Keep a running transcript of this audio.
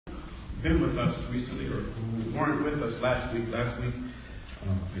been with us recently or who weren't with us last week, I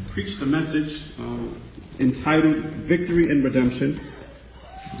preached a message entitled Victory in Redemption,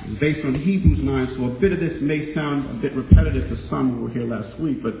 based on Hebrews 9. So a bit of this may sound a bit repetitive to some who were here last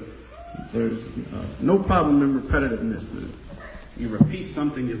week, but there's no problem in repetitiveness. You repeat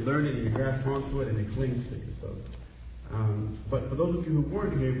something, you learn it, and you grasp onto it, and it clings to you. So, but for those of you who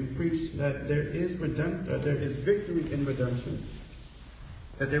weren't here, we preached that there is victory in redemption.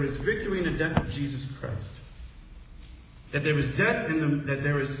 That there is victory in the death of Jesus Christ. That there is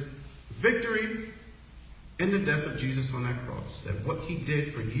victory in the death of Jesus on that cross. That what he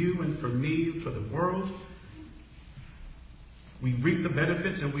did for you and for me, for the world, we reap the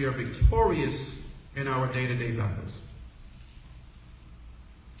benefits and we are victorious in our day-to-day battles.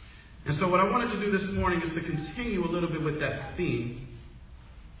 And so what I wanted to do this morning is to continue a little bit with that theme,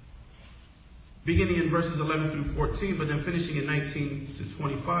 beginning in verses 11 through 14, but then finishing in 19 to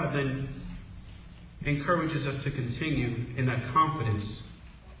 25, then encourages us to continue in that confidence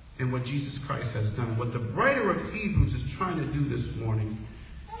in what Jesus Christ has done. What the writer of Hebrews is trying to do this morning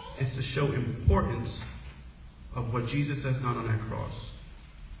is to show importance of what Jesus has done on that cross.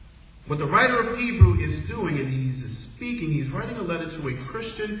 What the writer of Hebrew is doing, and he's writing a letter to a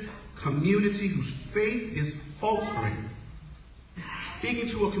Christian community whose faith is faltering. Speaking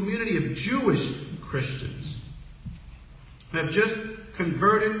to a community of Jewish Christians who have just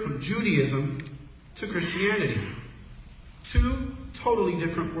converted from Judaism to Christianity. Two totally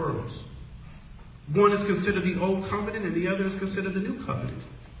different worlds. One is considered the Old Covenant and the other is considered the New Covenant.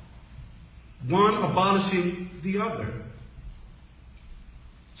 One abolishing the other.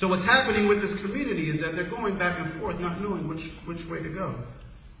 So what's happening with this community is that they're going back and forth, not knowing which way to go.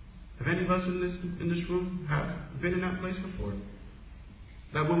 Have any of us in this room have been in that place before?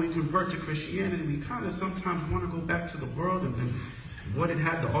 That when we convert to Christianity, we kind of sometimes want to go back to the world and what it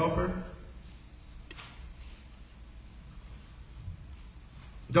had to offer.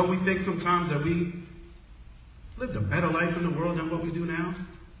 Don't we think sometimes that we lived a better life in the world than what we do now?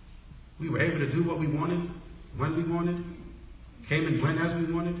 We were able to do what we wanted, when we wanted, came and went as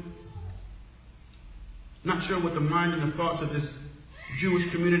we wanted. Not sure what the mind and the thoughts of this Jewish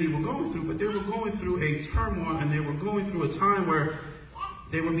community were going through, but they were going through a turmoil and they were going through a time where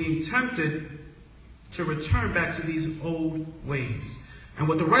they were being tempted to return back to these old ways. And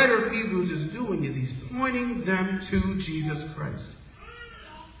what the writer of Hebrews is doing is he's pointing them to Jesus Christ.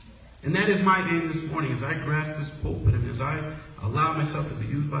 And that is my aim this morning as I grasp this pulpit and as I allow myself to be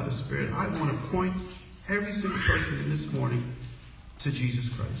used by the Spirit. I want to point every single person in this morning to Jesus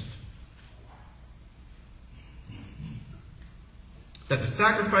Christ. That the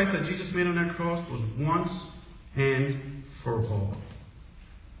sacrifice that Jesus made on that cross was once and for all.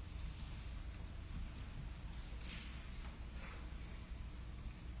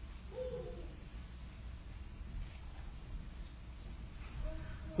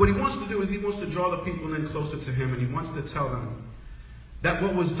 What he wants to do is he wants to draw the people in closer to him, and he wants to tell them that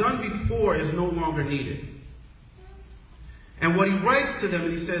what was done before is no longer needed. And what he writes to them, and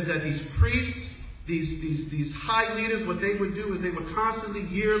he says that these priests, these high leaders, what they would do is they would constantly,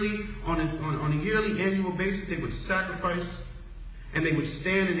 on a yearly annual basis, they would sacrifice, and they would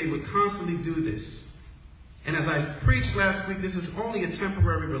stand, and they would constantly do this. And as I preached last week, this is only a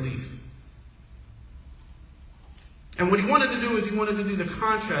temporary relief. And what he wanted to do is he wanted to do the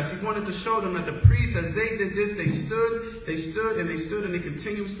contrast. He wanted to show them that the priests, as they did this, they stood, and they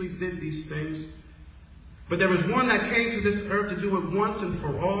continuously did these things. But there was one that came to this earth to do it once and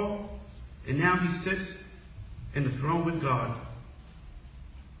for all. And now he sits in the throne with God.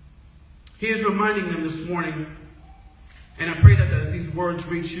 He is reminding them this morning, and I pray that as these words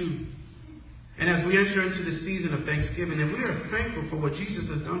reach you, and as we enter into the season of Thanksgiving, that we are thankful for what Jesus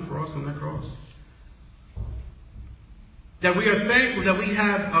has done for us on that cross. That we are thankful that we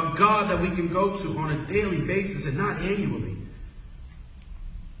have a God that we can go to on a daily basis and not annually.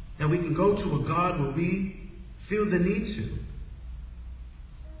 That we can go to a God where we feel the need to.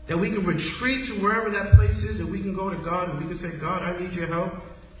 That we can retreat to wherever that place is and we can go to God and we can say, God, I need your help.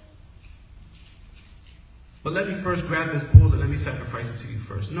 But let me first grab this bull and let me sacrifice it to you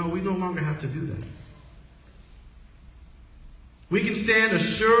first. No, we no longer have to do that. We can stand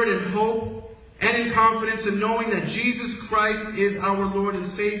assured in hope and in confidence in knowing that Jesus Christ is our Lord and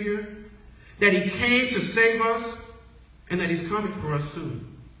Savior, that he came to save us, and that he's coming for us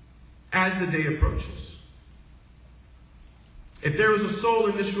soon, as the day approaches. If there is a soul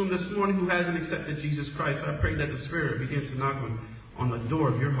in this room this morning who hasn't accepted Jesus Christ, I pray that the Spirit begins to knock on the door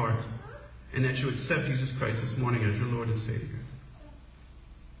of your heart, and that you accept Jesus Christ this morning as your Lord and Savior.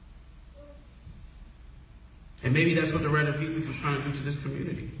 And maybe that's what the writer of Hebrews was trying to do to this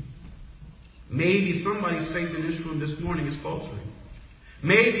community. Maybe somebody's faith in this room this morning is faltering.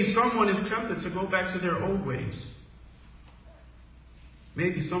 Maybe someone is tempted to go back to their old ways.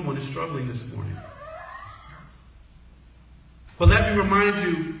 Maybe someone is struggling this morning. But let me remind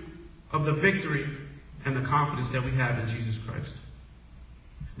you of the victory and the confidence that we have in Jesus Christ.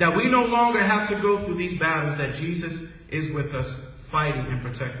 That we no longer have to go through these battles, that Jesus is with us, fighting and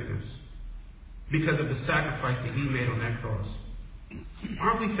protecting us because of the sacrifice that he made on that cross.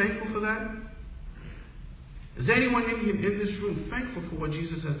 Aren't we thankful for that? Is anyone in this room thankful for what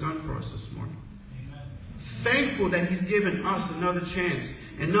Jesus has done for us this morning? Amen. Thankful that he's given us another chance,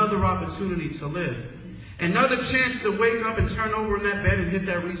 another opportunity to live. Another chance to wake up and turn over in that bed and hit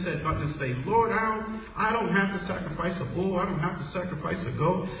that reset button and say, Lord, I don't have to sacrifice a bull. I don't have to sacrifice a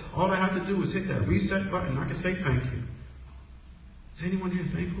goat. All I have to do is hit that reset button and I can say thank you. Is anyone here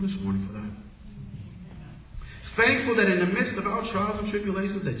thankful this morning for that? Thankful that in the midst of our trials and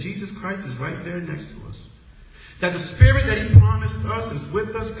tribulations that Jesus Christ is right there next to us. That the Spirit that he promised us is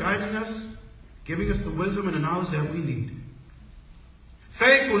with us, guiding us, giving us the wisdom and the knowledge that we need.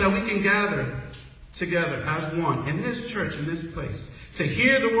 Thankful that we can gather together as one in this church, in this place, to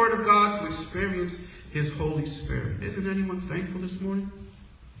hear the word of God, to experience his Holy Spirit. Isn't anyone thankful this morning?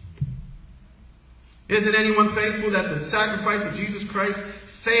 Isn't anyone thankful that the sacrifice of Jesus Christ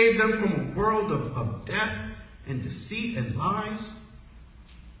saved them from a world of death and deceit and lies?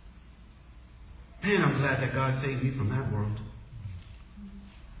 Man, I'm glad that God saved me from that world.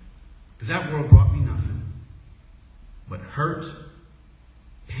 Because that world brought me nothing but hurt,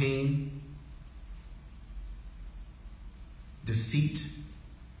 pain, deceit,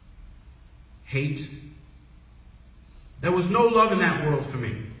 hate. There was no love in that world for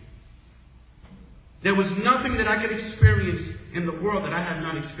me. There was nothing that I could experience in the world that I had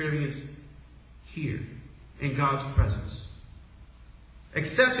not experienced here in God's presence.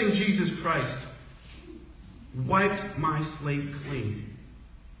 Accepting Jesus Christ wiped my slate clean.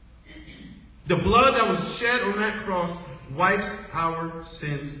 The blood that was shed on that cross wipes our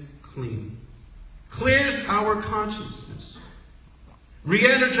sins clean. Clears our consciousness.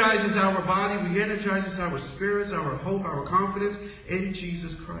 Re-energizes our body, re-energizes our spirits, our hope, our confidence in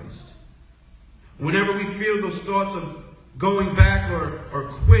Jesus Christ. Whenever we feel those thoughts of going back or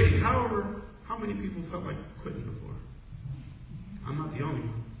quitting, however, how many people felt like quitting before? I'm not the only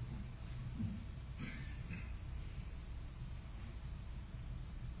one.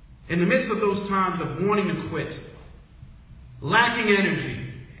 In the midst of those times of wanting to quit, lacking energy,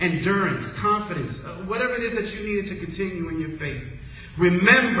 endurance, confidence, whatever it is that you needed to continue in your faith,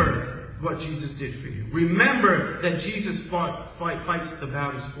 remember what Jesus did for you. Remember that Jesus fights the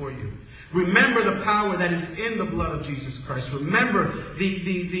battles for you. Remember the power that is in the blood of Jesus Christ. Remember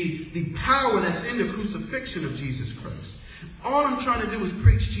the power that's in the crucifixion of Jesus Christ. All I'm trying to do is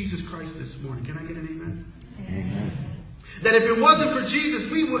preach Jesus Christ this morning. Can I get an amen? Amen. That if it wasn't for Jesus,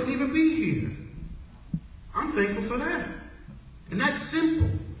 we wouldn't even be here. I'm thankful for that. And that's simple.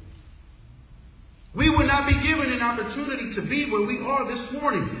 We would not be given an opportunity to be where we are this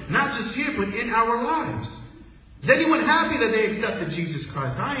morning. Not just here, but in our lives. Is anyone happy that they accepted Jesus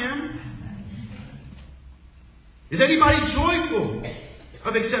Christ? I am. Is anybody joyful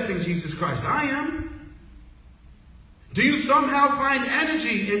of accepting Jesus Christ? I am. Do you somehow find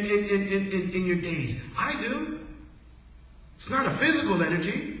energy in your days? I do. It's not a physical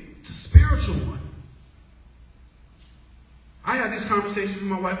energy. It's a spiritual one. I have these conversations with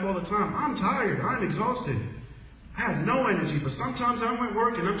my wife all the time. I'm tired. I'm exhausted. I have no energy. But sometimes I'm at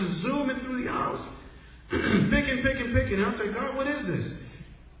work and I'm just zooming through the aisles. picking. And I say, God, what is this?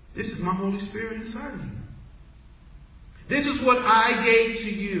 This is my Holy Spirit inside of you. This is what I gave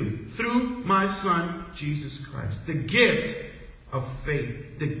to you through my Son, Jesus Christ. The gift of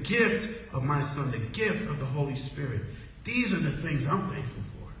faith. The gift of my Son. The gift of the Holy Spirit. These are the things I'm thankful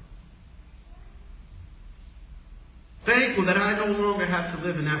for. Thankful that I no longer have to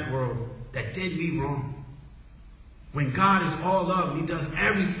live in that world that did me wrong. When God is all love and he does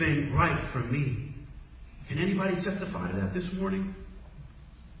everything right for me. Can anybody testify to that this morning?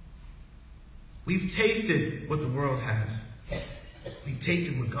 We've tasted what the world has. We've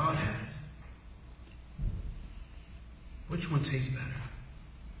tasted what God has. Which one tastes better?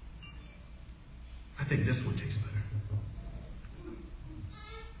 I think this one tastes better.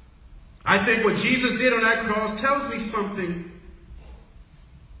 I think what Jesus did on that cross tells me something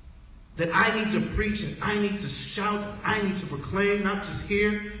that I need to preach, and I need to shout, I need to proclaim, not just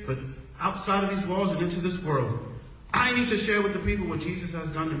here, but outside of these walls and into this world. I need to share with the people what Jesus has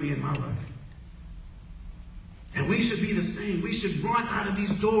done to me in my life. And we should be the same. We should run out of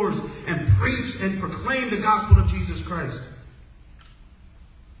these doors and preach and proclaim the gospel of Jesus Christ.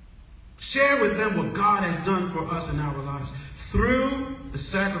 Share with them what God has done for us in our lives through the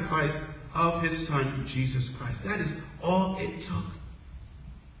sacrifice of his son, Jesus Christ. That is all it took,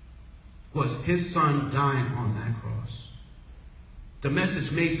 was his son dying on that cross. The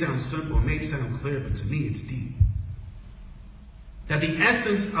message may sound simple, may sound clear, but to me it's deep. That the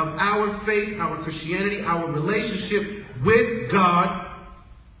essence of our faith, our Christianity, our relationship with God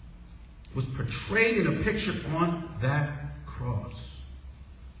was portrayed in a picture on that cross.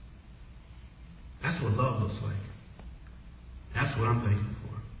 That's what love looks like. That's what I'm thankful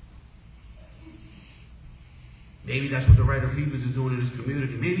for. Maybe that's what the writer of Hebrews is doing in his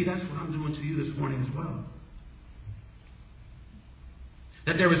community. Maybe that's what I'm doing to you this morning as well.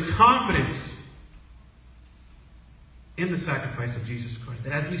 That there is confidence in the sacrifice of Jesus Christ.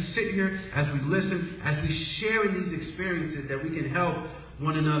 That as we sit here, as we listen, as we share in these experiences, that we can help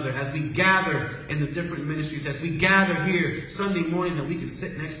one another. As we gather in the different ministries, as we gather here Sunday morning, that we can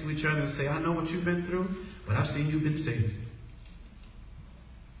sit next to each other and say, I know what you've been through, but I've seen you've been saved.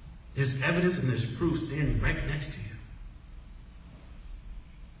 There's evidence and there's proof standing right next to you.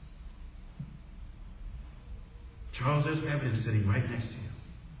 Charles, there's evidence sitting right next to you.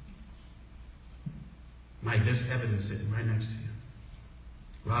 Mike, there's evidence sitting right next to you.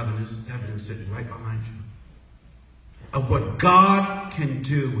 Robin, there's evidence sitting right behind you of what God can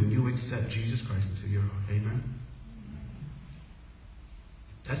do when you accept Jesus Christ into your heart. Amen?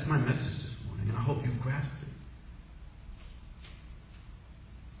 That's my message this morning, and I hope you've grasped it.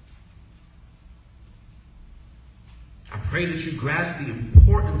 I pray that you grasp the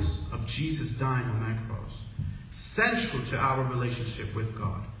importance of Jesus dying on that cross, central to our relationship with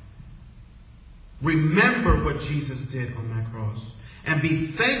God. Remember what Jesus did on that cross, and be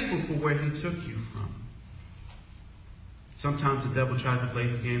thankful for where he took you from. Sometimes the devil tries to play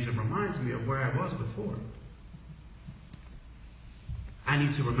these games and reminds me of where I was before. I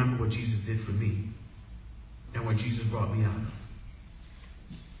need to remember what Jesus did for me and what Jesus brought me out of.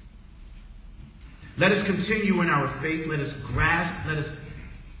 Let us continue in our faith. Let us grasp. Let us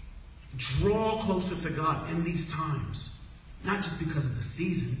draw closer to God in these times. Not just because of the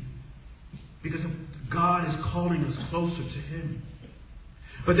season, because God is calling us closer to him.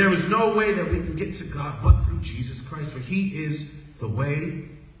 But there is no way that we can get to God but through Jesus Christ, for he is the way,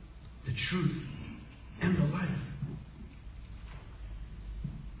 the truth, and the life.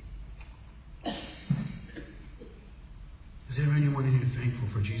 Is there anyone in here thankful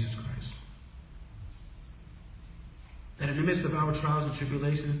for Jesus Christ? That in the midst of our trials and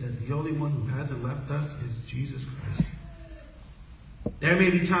tribulations, that the only one who hasn't left us is Jesus Christ. There may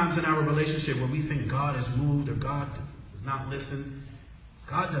be times in our relationship where we think God has moved or God does not listen.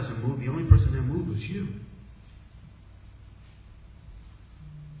 God doesn't move. The only person that moved was you.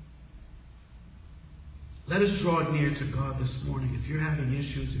 Let us draw near to God this morning. If you're having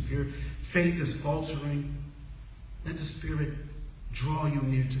issues, if your faith is faltering, let the Spirit draw you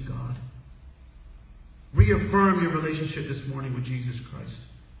near to God. Reaffirm your relationship this morning with Jesus Christ.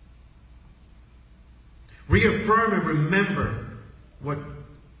 Reaffirm and remember what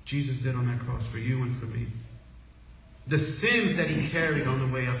Jesus did on that cross for you and for me. The sins that he carried on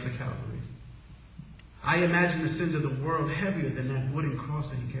the way up to Calvary. I imagine the sins of the world heavier than that wooden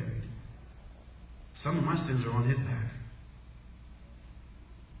cross that he carried. Some of my sins are on his back.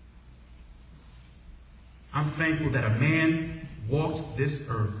 I'm thankful that a man walked this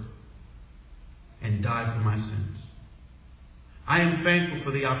earth and died for my sins. I am thankful for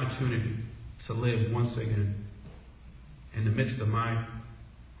the opportunity to live once again in the midst of my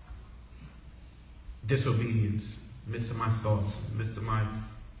disobedience, in the midst of my thoughts, in the midst of my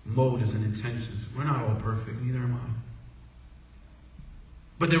motives and intentions. We're not all perfect, neither am I.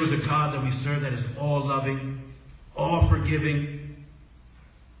 But there is a God that we serve that is all loving, all forgiving,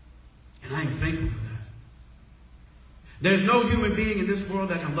 and I am thankful for that. There's no human being in this world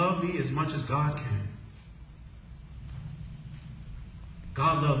that can love me as much as God can.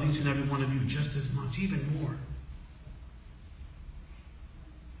 God loves each and every one of you just as much, even more.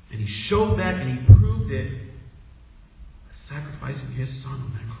 And he showed that and he proved it by sacrificing his son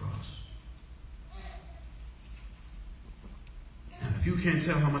on that cross. Now, if you can't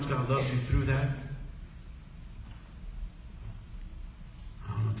tell how much God loves you through that,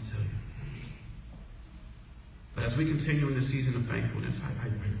 I don't know what to tell you. But as we continue in the season of thankfulness, I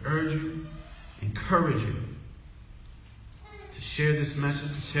urge you, encourage you to share this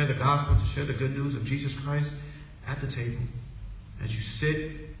message, to share the gospel, to share the good news of Jesus Christ at the table. As you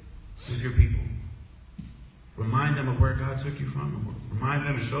sit with your people, remind them of where God took you from. Remind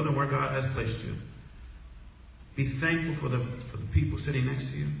them and show them where God has placed you. Be thankful for the people sitting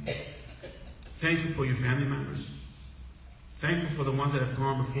next to you. Thankful for your family members. Thankful for the ones that have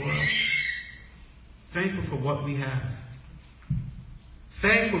gone before us. Thankful for what we have.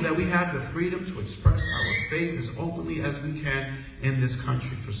 Thankful that we have the freedom to express our faith as openly as we can in this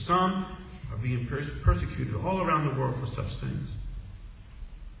country. For some are being persecuted all around the world for such things.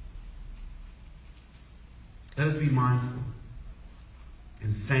 Let us be mindful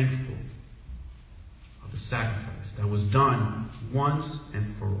and thankful of the sacrifice that was done once and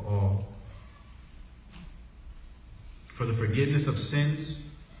for all. For the forgiveness of sins,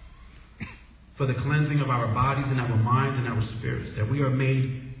 for the cleansing of our bodies and our minds and our spirits, that we are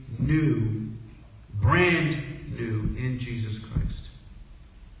made new, brand new in Jesus Christ.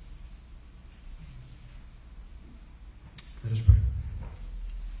 Let us pray.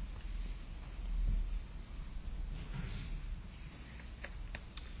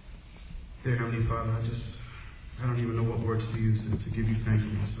 Dear Heavenly Father, I don't even know what words to use to give you thanks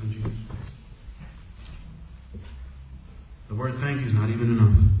for my son, Jesus Christ. The word thank you is not even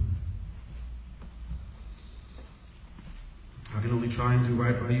enough. I can only try and do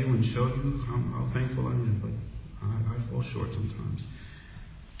right by you and show you how thankful I am, but I fall short sometimes.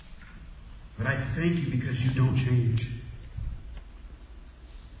 But I thank you because you don't change.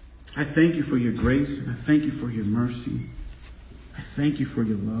 I thank you for your grace, and I thank you for your mercy. I thank you for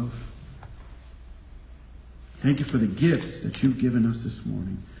your love. Thank you for the gifts that you've given us this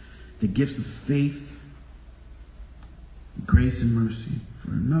morning. The gifts of faith, grace, and mercy,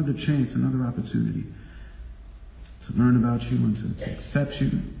 for another chance, another opportunity to learn about you and to accept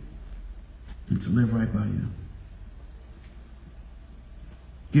you and to live right by you.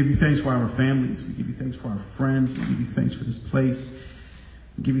 Give you thanks for our families. We give you thanks for our friends. We give you thanks for this place.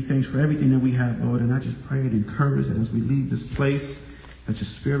 We give you thanks for everything that we have, Lord. And I just pray and encourage that as we leave this place, that your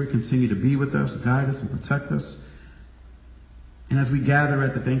Spirit continue to be with us, guide us, and protect us. And as we gather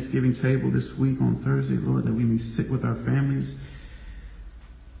at the Thanksgiving table this week on Thursday, Lord, that we may sit with our families,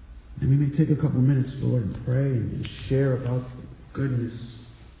 and we may take a couple minutes, Lord, and pray and share about the goodness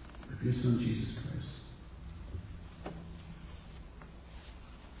of your Son, Jesus Christ.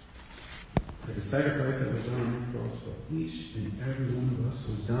 That the sacrifice that was done on the cross for each and every one of us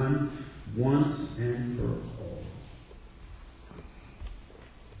was done once and for all.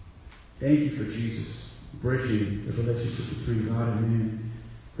 Thank you for Jesus bridging the relationship between God and man,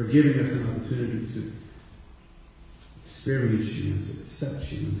 for giving us an opportunity to experience you and to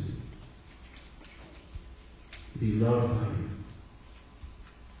accept you and to be loved by you.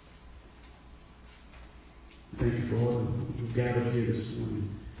 Thank you for all who gathered here this morning.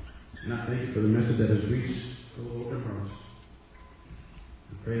 And I thank you for the message that has reached the Lord across.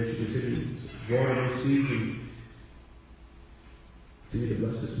 I pray that you continue to water those seeds and continue to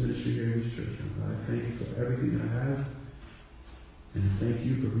bless this ministry here in this church. God, I thank you for everything that I have. And I thank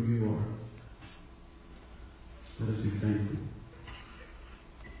you for who you are. Let us be thankful.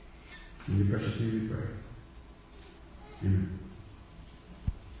 In your precious name we pray. Amen.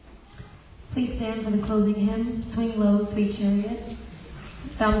 Please stand for the closing hymn, Swing Low, Sweet Chariot,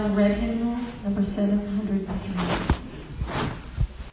 found in the red hymnal, number 703.